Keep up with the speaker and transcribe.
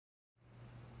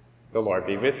The Lord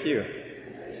be with you.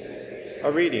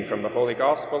 A reading from the Holy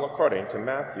Gospel according to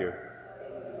Matthew.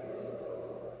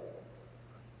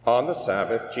 On the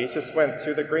Sabbath, Jesus went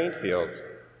through the grain fields.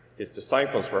 His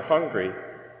disciples were hungry,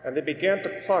 and they began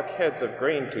to pluck heads of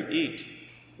grain to eat.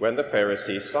 When the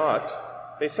Pharisees saw it,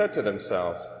 they said to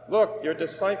themselves, "Look, your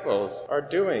disciples are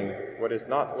doing what is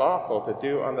not lawful to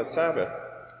do on the Sabbath."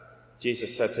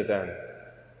 Jesus said to them,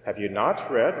 "Have you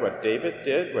not read what David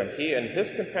did when he and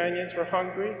his companions were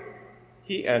hungry?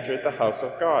 He entered the house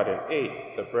of God and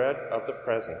ate the bread of the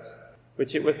presence,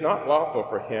 which it was not lawful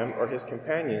for him or his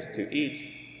companions to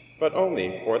eat, but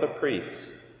only for the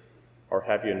priests. Or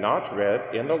have you not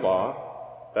read in the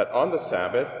law that on the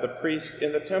Sabbath the priests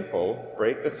in the temple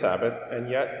break the Sabbath and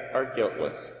yet are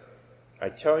guiltless? I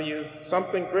tell you,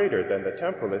 something greater than the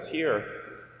temple is here.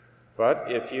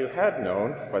 But if you had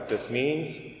known what this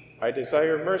means, I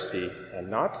desire mercy and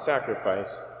not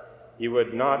sacrifice, you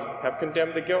would not have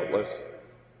condemned the guiltless,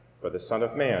 for the Son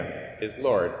of Man is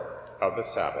Lord of the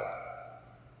Sabbath."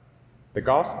 The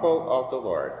Gospel of the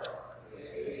Lord.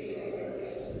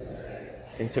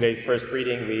 In today's first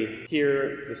reading, we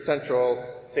hear the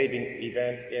central saving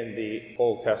event in the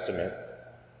Old Testament,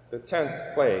 the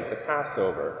 10th plague, the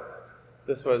Passover.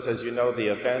 This was, as you know, the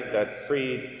event that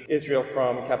freed Israel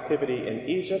from captivity in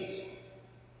Egypt.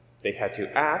 They had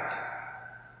to act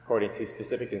according to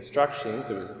specific instructions.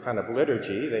 It was a kind of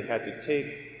liturgy. They had to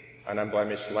take an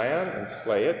unblemished lamb and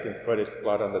slay it and put its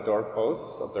blood on the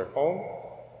doorposts of their home,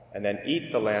 and then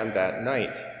eat the lamb that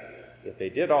night. If they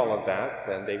did all of that,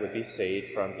 then they would be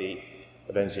saved from the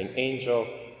avenging angel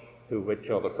who would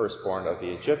kill the firstborn of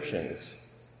the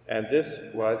Egyptians. And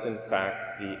this was, in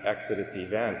fact, the Exodus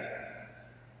event.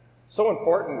 So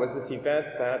important was this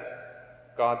event that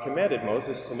God commanded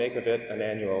Moses to make of it an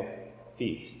annual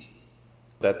feast,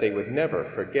 that they would never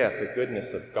forget the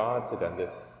goodness of God to them,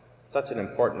 this such an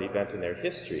important event in their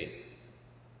history,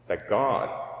 that God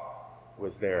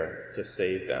was there to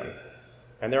save them.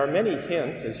 And there are many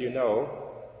hints, as you know,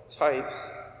 types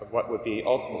of what would be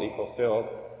ultimately fulfilled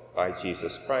by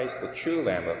Jesus Christ, the true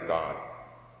Lamb of God.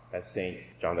 As St.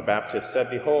 John the Baptist said,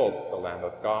 "Behold, the Lamb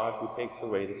of God who takes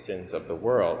away the sins of the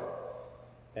world,"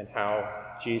 and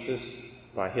how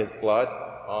Jesus, by his blood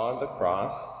on the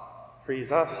cross,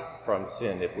 frees us from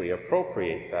sin if we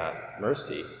appropriate that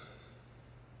mercy,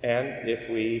 and if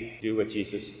we do what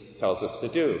Jesus tells us to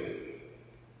do.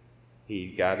 He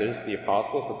gathers the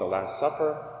apostles at the Last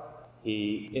Supper.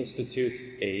 He institutes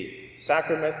a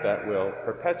sacrament that will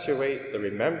perpetuate the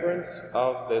remembrance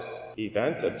of this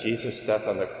event of Jesus' death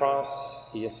on the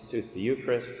cross. He institutes the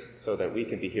Eucharist so that we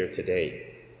can be here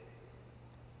today.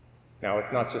 Now,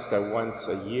 it's not just a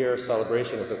once-a-year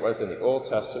celebration as it was in the Old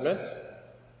Testament.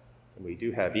 We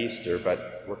do have Easter, but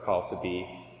we're called to be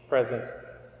present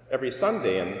every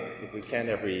Sunday, and if we can,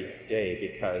 every day,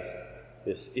 because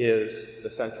this is the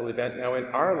central event now in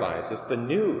our lives. It's the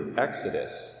new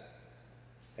Exodus.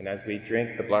 And as we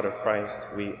drink the blood of Christ,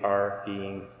 we are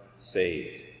being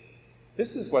saved.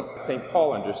 This is what St.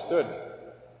 Paul understood,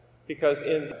 because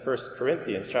in 1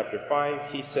 Corinthians chapter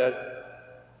 5, he said,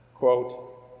 quote,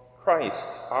 "Christ,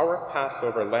 our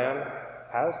Passover lamb,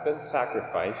 has been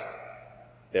sacrificed.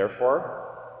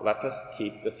 Therefore, let us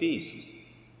keep the feast."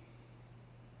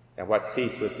 And what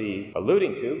feast was he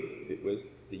alluding to? It was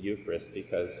the Eucharist,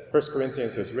 because 1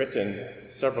 Corinthians was written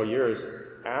several years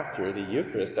after the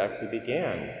Eucharist actually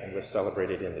began and was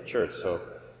celebrated in the church. So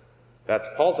that's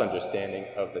Paul's understanding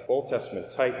of the Old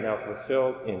Testament type now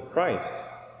fulfilled in Christ.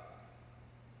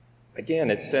 Again,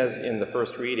 it says in the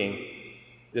first reading,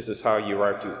 "This is how you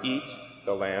are to eat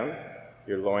the lamb,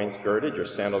 your loins girded, your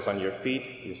sandals on your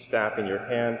feet, your staff in your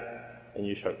hand, and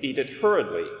you shall eat it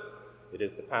hurriedly. It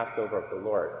is the Passover of the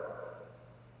Lord."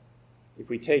 If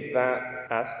we take that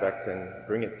aspect and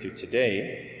bring it to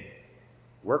today,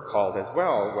 we're called as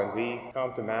well, when we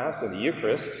come to Mass and the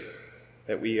Eucharist,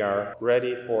 that we are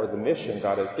ready for the mission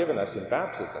God has given us in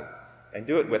baptism, and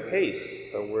do it with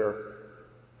haste, so we're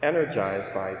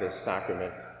energized by this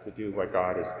sacrament to do what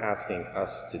God is asking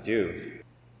us to do.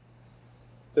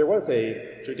 There was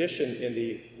a tradition in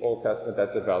the Old Testament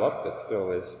that developed, that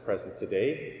still is present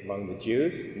today among the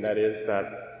Jews, and that is that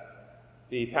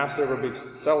the Passover would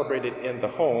be celebrated in the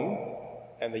home,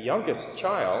 and the youngest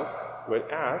child would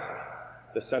ask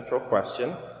the central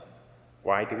question,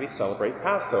 "Why do we celebrate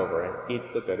Passover and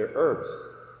eat the bitter herbs?"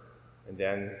 And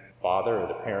then father or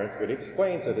the parents would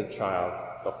explain to the child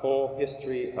the whole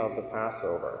history of the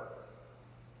Passover.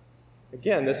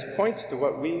 Again, this points to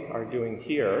what we are doing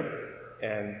here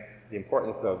and the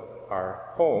importance of our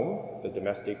home, the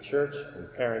domestic church,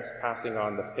 and parents passing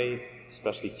on the faith,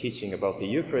 especially teaching about the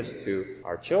Eucharist to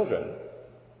our children.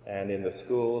 and in the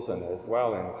schools and as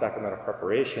well in sacramental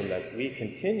preparation, that we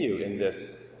continue in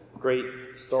this great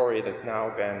story that's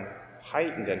now been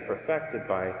heightened and perfected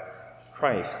by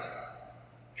Christ,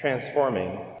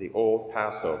 transforming the old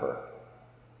Passover.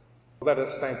 Let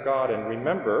us thank God and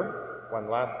remember one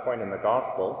last point in the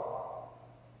Gospel.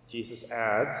 Jesus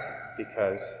adds,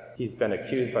 because he's been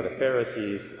accused by the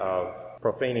Pharisees of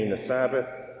profaning the Sabbath,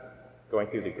 going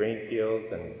through the grain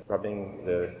fields and rubbing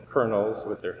the kernels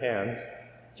with their hands,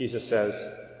 Jesus says,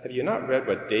 "Have you not read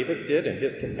what David did and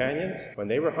his companions? When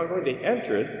they were hungry, they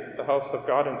entered the house of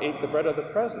God and ate the bread of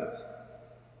the presence."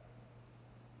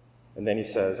 And then he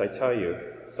says, "I tell you,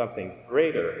 something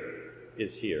greater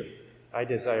is here. I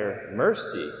desire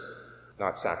mercy,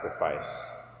 not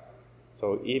sacrifice."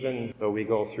 So even though we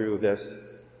go through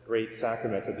this great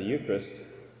sacrament of the Eucharist,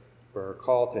 we're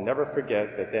called to never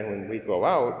forget that then when we go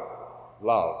out,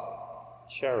 love,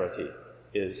 charity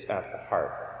is at the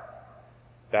heart.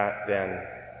 That then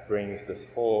brings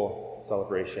this whole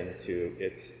celebration to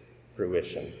its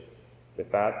fruition. With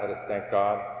that, let us thank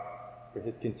God for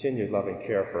his continued loving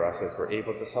care for us as we're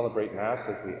able to celebrate Mass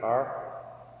as we are,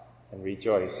 and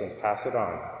rejoice and pass it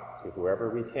on to whoever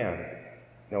we can,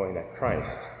 knowing that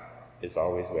Christ is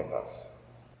always with us.